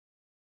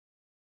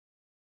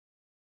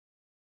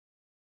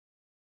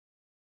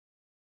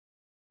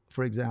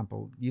for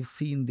example, you've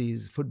seen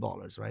these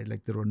footballers, right?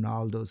 Like the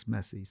Ronaldos,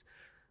 Messis.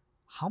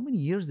 How many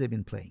years they've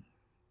been playing?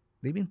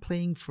 They've been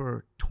playing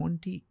for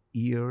 20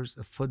 years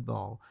of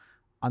football,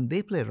 and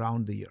they play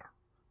around the year.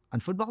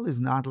 And football is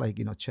not like,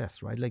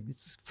 chess, right? Like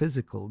it's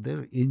physical. There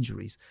are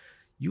injuries.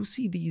 You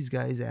see these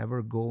guys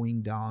ever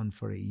going down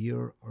for a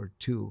year or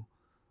two,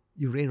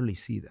 you rarely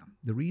see them.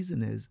 The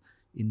reason is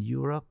in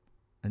Europe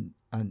and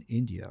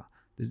India,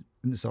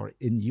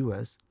 in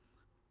US,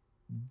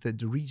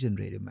 the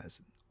regenerative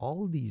medicine,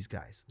 all these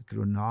guys, like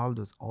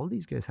Ronaldo's, all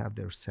these guys have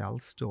their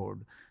cells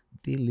stored.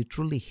 They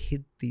literally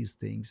hit these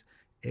things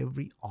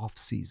every off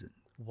season.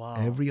 Wow.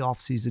 Every off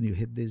season, you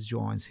hit these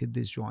joints.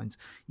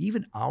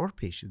 Even our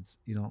patients,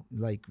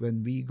 like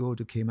when we go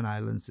to Cayman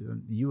Islands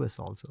and US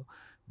also,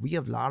 we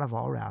have a lot of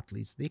our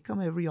athletes. They come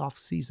every off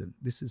season.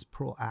 This is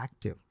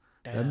proactive.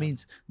 Damn. That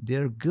means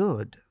they're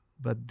good,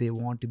 but they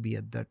want to be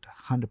at that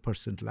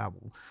 100%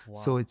 level. Wow.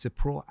 So it's a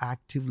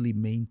proactively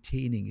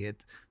maintaining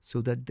it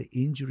so that the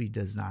injury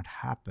does not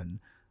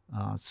happen.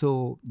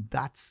 So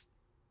that's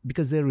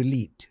because they're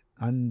elite.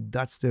 And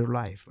that's their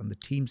life, and the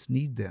teams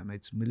need them.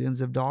 It's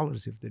millions of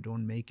dollars if they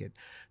don't make it.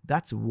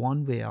 That's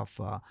one way of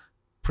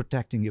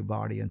protecting your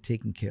body and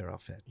taking care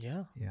of it.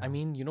 Yeah. I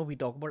mean, we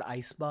talk about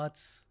ice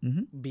baths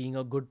being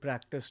a good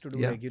practice to do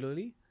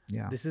regularly.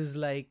 Yeah. This is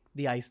like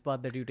the ice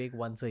bath that you take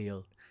once a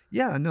year.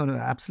 Yeah, no,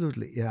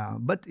 absolutely. Yeah.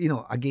 But,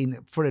 again,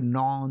 for a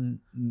non-athlete,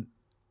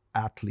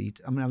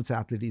 I would say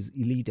athlete is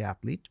elite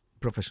athlete,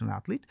 professional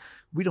athlete,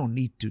 we don't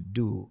need to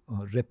do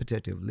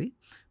repetitively,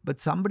 but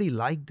somebody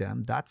like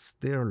them, that's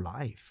their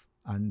life,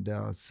 and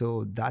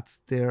so that's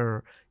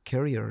their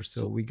career,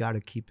 so we got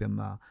to keep him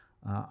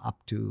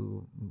up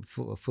to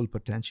full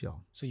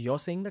potential. So you're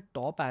saying the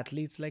top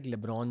athletes like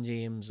LeBron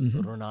James,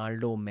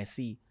 Ronaldo,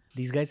 Messi,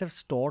 these guys have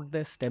stored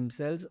their stem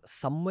cells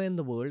somewhere in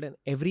the world, and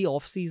every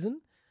off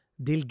season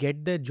they'll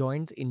get their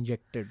joints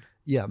injected.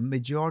 Yeah,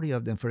 majority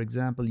of them. For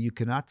example, you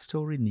cannot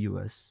store in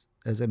US,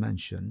 as I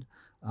mentioned.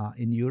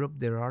 In Europe,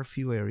 there are a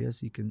few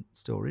areas you can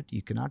store it.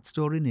 You cannot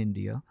store in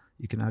India.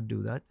 You cannot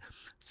do that.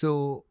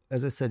 So,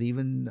 as I said,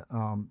 even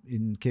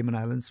in Cayman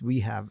Islands, we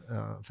have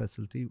a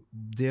facility.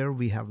 There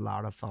we have a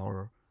lot of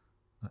our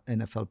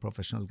NFL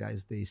professional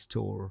guys. They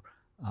store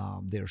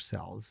their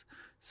cells.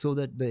 So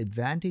that the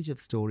advantage of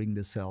storing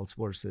the cells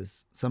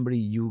versus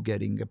you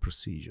getting a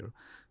procedure.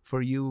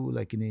 For you,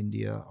 like in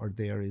India or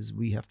there is,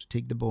 we have to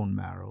take the bone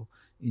marrow,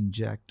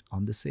 inject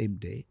on the same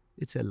day.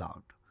 It's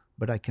allowed.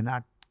 But I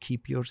cannot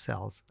keep your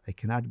cells. I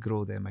cannot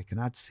grow them. I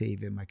cannot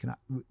save them.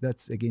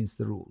 That's against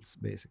the rules,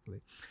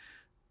 basically.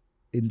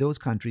 In those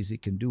countries, you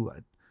can do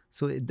it.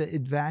 So the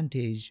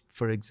advantage,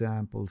 for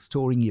example,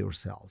 storing your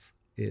cells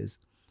is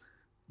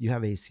you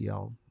have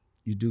ACL,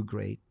 you do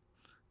great.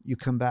 You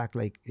come back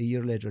like a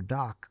year later,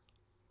 doc,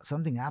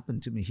 something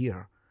happened to me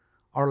here.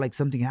 Or like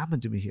something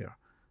happened to me here.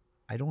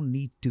 I don't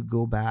need to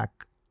go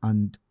back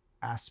and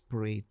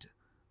aspirate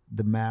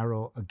the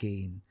marrow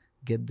again,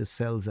 get the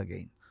cells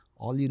again.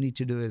 All you need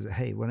to do is,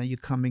 hey, when are you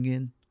coming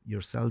in?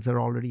 Your cells are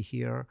already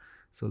here,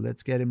 so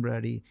let's get them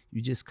ready.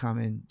 You just come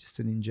in, just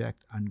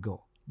inject and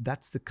go.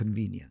 That's the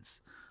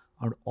convenience.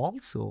 And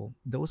also,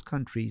 those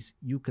countries,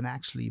 you can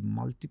actually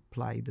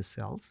multiply the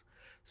cells.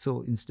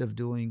 So instead of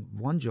doing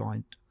one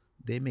joint,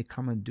 they may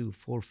come and do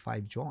 4 or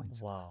 5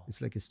 joints. Wow.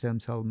 It's like a stem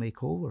cell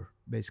makeover.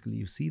 Basically,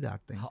 you see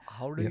that thing.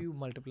 How do you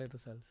multiply the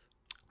cells?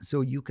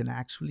 So you can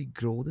actually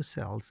grow the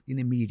cells in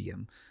a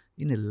medium,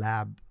 in a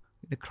lab,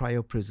 in a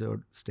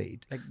cryopreserved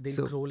state. Like they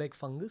grow like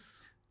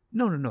fungus?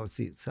 No.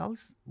 See,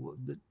 cells,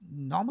 the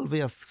normal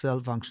way of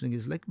cell functioning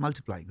is like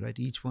multiplying, right?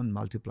 Each one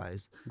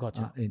multiplies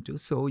into.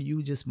 So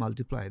you just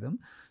multiply them.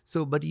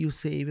 So, but you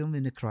save them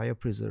in a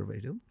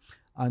cryopreservative.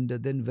 And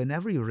then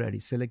whenever you're ready,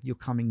 say like you're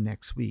coming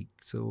next week.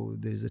 So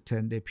there's a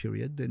 10-day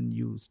period. Then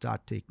you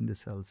start taking the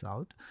cells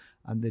out.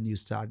 And then you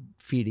start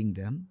feeding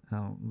them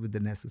with the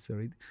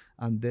necessary.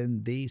 And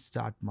then they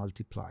start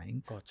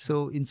multiplying. Gotcha.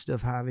 So instead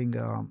of having,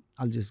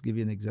 I'll just give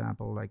you an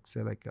example. Like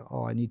say like,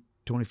 I need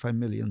 25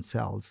 million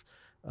cells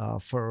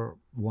for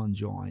one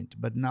joint.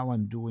 But now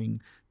I'm doing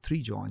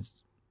 3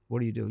 joints. What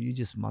do? You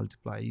just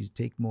multiply. You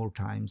take more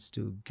times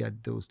to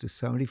get those to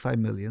 75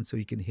 million so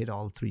you can hit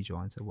all 3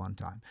 joints at one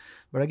time.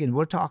 But again,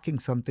 we're talking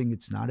something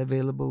it's not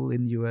available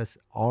in US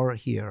or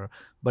here,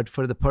 but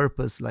for the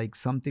purpose, like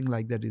something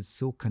like that is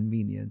so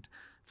convenient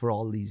for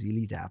all these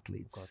elite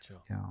athletes.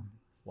 Gotcha. Yeah.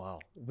 Wow.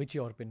 Which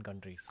European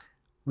countries?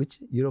 Which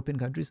European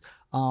countries?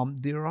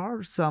 There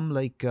are some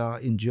like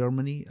in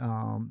Germany,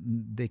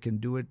 they can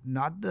do it.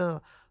 Not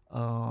the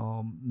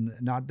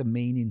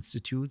main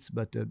institutes,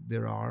 but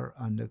there are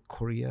under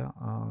Korea,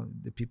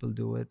 the people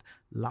do it.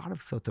 A lot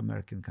of South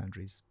American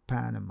countries,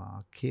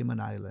 Panama, Cayman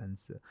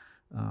Islands,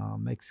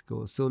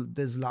 Mexico. So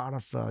there's a lot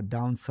of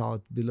down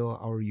south below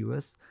our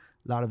US,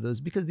 a lot of those,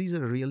 because these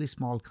are really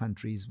small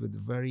countries with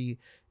very,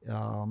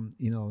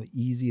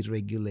 easy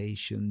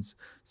regulations.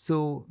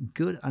 So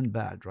good and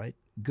bad, right?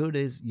 Good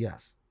is,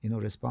 yes,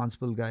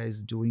 responsible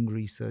guys doing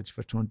research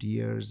for 20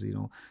 years,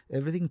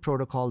 everything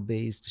protocol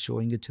based,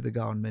 showing it to the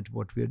government,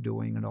 what we're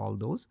doing and all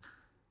those,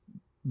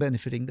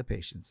 benefiting the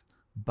patients.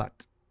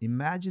 But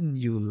imagine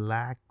you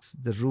lax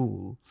the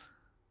rule.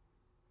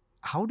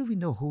 How do we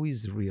know who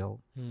is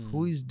real,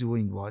 who is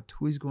doing what,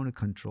 who is going to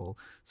control?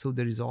 So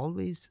there is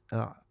always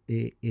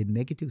a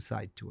negative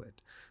side to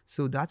it.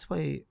 So that's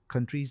why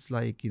countries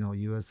like,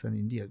 US and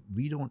India,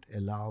 we don't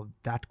allow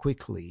that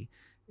quickly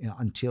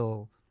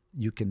until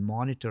you can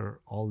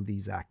monitor all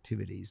these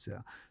activities.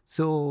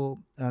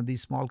 So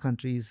these small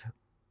countries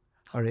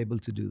are able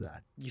to do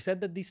that. You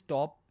said that these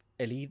top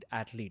elite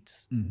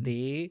athletes,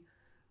 they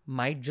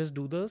might just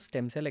do the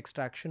stem cell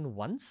extraction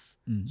once,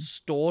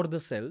 store the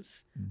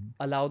cells,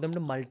 allow them to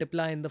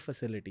multiply in the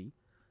facility,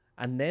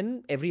 and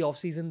then every off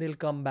season they'll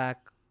come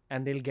back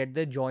and they'll get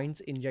their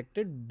joints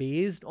injected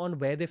based on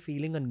where they're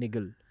feeling a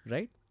niggle,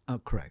 right?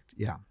 Correct.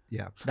 Yeah.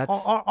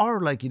 That's Or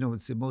like,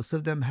 most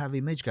of them have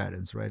image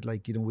guidance, right?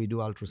 Like, we do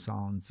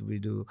ultrasounds, we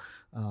do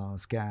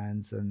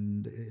scans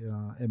and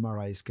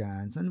MRI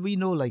scans, and we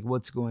know like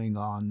what's going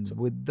on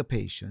with the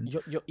patient.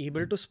 you're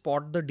able to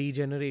spot the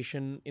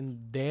degeneration in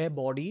their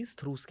bodies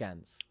through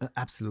scans.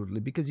 Absolutely,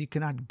 because you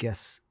cannot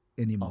guess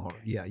anymore. Okay,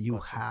 Yeah, you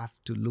have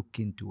to look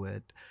into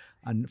it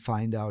and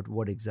find out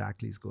what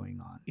exactly is going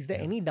on. Is there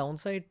any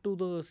downside to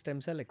the stem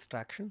cell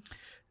extraction?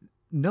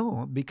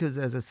 No, because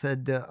as I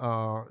said,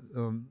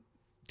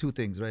 two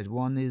things, right?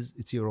 One is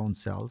it's your own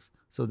cells,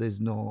 so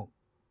there's no,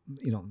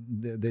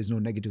 there's no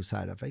negative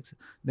side effects.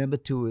 Number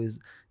two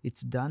is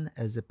it's done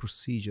as a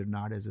procedure,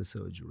 not as a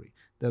surgery.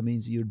 That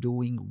means you're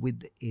doing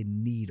with a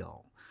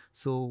needle.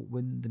 So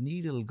when the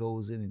needle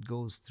goes in, it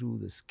goes through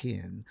the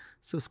skin.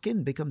 So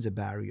skin becomes a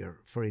barrier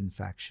for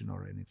infection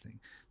or anything.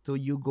 So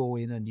you go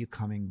in and you're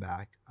coming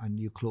back and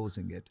you're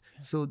closing it.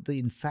 Yeah. So the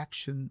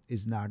infection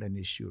is not an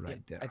issue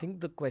right there. I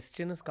think the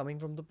question is coming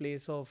from the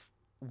place of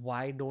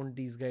why don't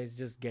these guys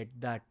just get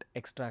that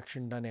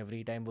extraction done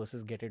every time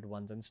versus get it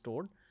once and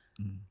stored?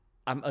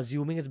 I'm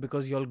assuming it's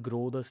because you all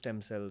grow the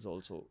stem cells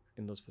also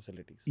in those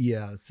facilities.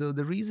 Yeah. So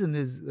the reason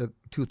is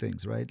two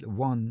things, right?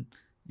 One,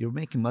 you're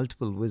making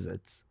multiple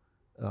visits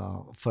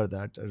for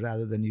that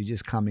rather than you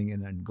just coming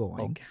in and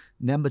going. Okay.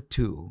 Number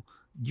two,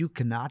 you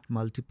cannot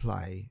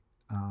multiply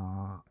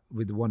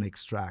with one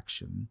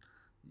extraction.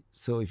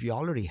 So if you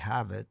already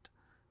have it,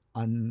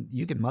 and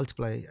you can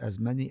multiply as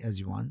many as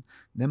you want.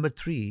 Number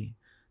three,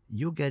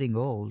 you're getting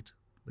old,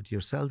 but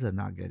your cells are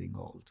not getting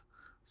old.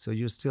 So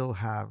you still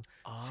have,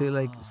 say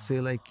like,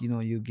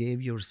 you gave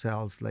your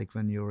cells like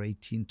when you're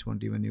 18,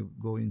 20, when you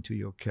go into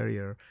your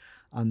career,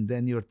 and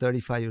then you're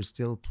 35, you're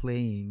still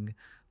playing.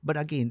 But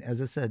again,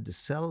 as I said, the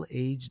cell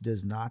age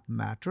does not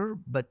matter,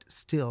 but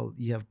still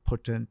you have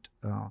potent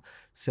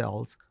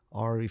cells.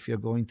 Or if you're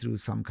going through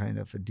some kind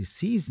of a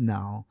disease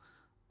now,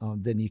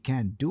 then you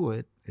can't do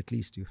it. At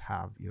least you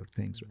have your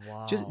things.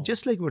 Wow.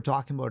 Just like we're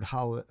talking about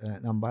how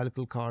an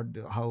umbilical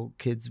cord, how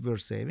kids were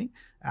saving,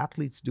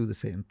 athletes do the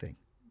same thing.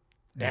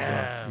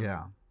 Damn.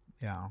 Well.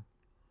 Yeah.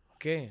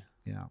 Okay.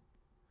 Yeah.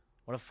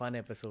 What a fun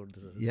episode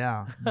this is.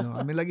 Yeah. No,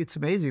 I mean, like, it's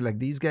amazing. Like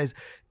these guys,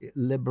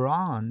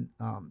 LeBron,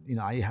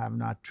 I have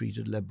not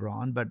treated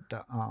LeBron, but,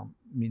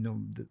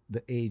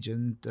 the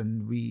agent,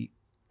 and we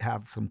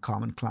have some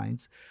common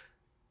clients,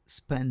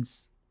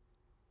 spends,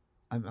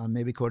 I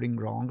may be quoting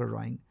wrong or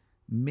right,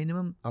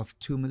 minimum of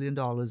 $2 million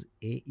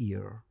a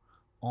year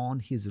on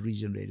his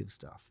regenerative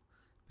stuff.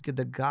 Because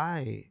the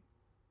guy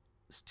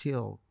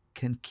still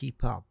can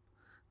keep up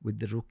with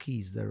the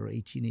rookies that are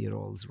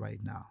 18-year-olds right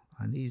now.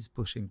 And he's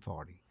pushing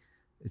 40.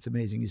 It's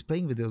amazing. He's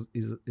playing with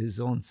his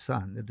own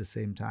son at the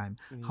same time.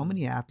 How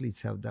many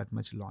athletes have that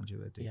much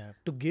longevity? Yeah.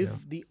 To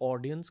give the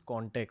audience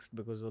context,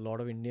 because a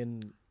lot of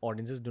Indian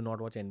audiences do not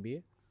watch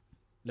NBA,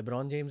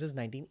 LeBron James is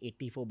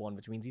 1984 born,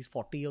 which means he's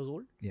 40 years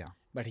old. Yeah.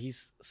 But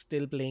he's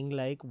still playing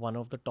like one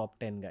of the top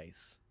 10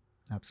 guys.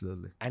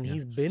 Absolutely. And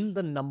he's been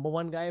the number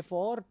one guy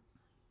for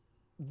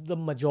the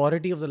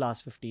majority of the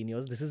last 15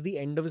 years. This is the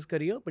end of his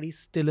career, but he's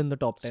still in the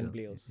top 10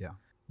 players. Yeah.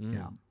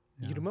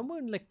 You remember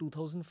in like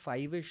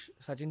 2005-ish,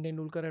 Sachin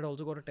Tendulkar had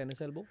also got a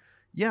tennis elbow?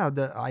 Yeah,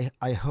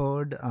 I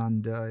heard,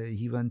 and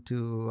he went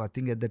to, I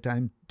think at the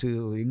time,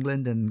 to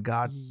England and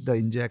got the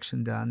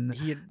injection done.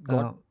 He had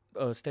got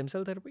stem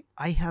cell therapy?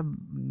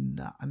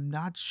 I'm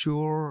not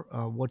sure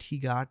what he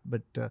got,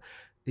 but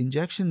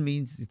injection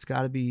means it's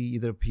got to be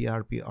either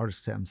PRP or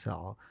stem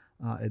cell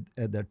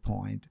at that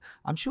point.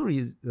 I'm sure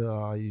he's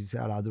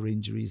had other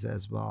injuries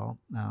as well,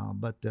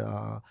 but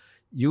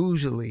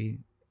usually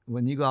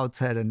when you go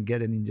outside and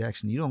get an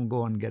injection, you don't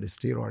go and get a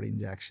steroid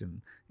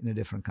injection in a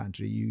different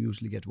country. You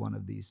usually get one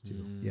of these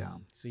two. Yeah.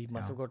 So he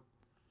must have got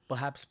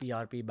perhaps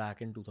PRP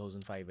back in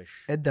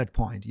 2005-ish. At that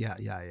point, yeah.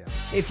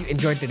 If you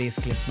enjoyed today's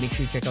clip, make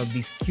sure you check out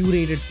these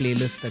curated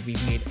playlists that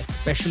we've made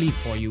especially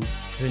for you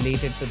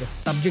related to the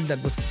subject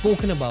that was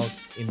spoken about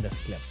in this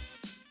clip.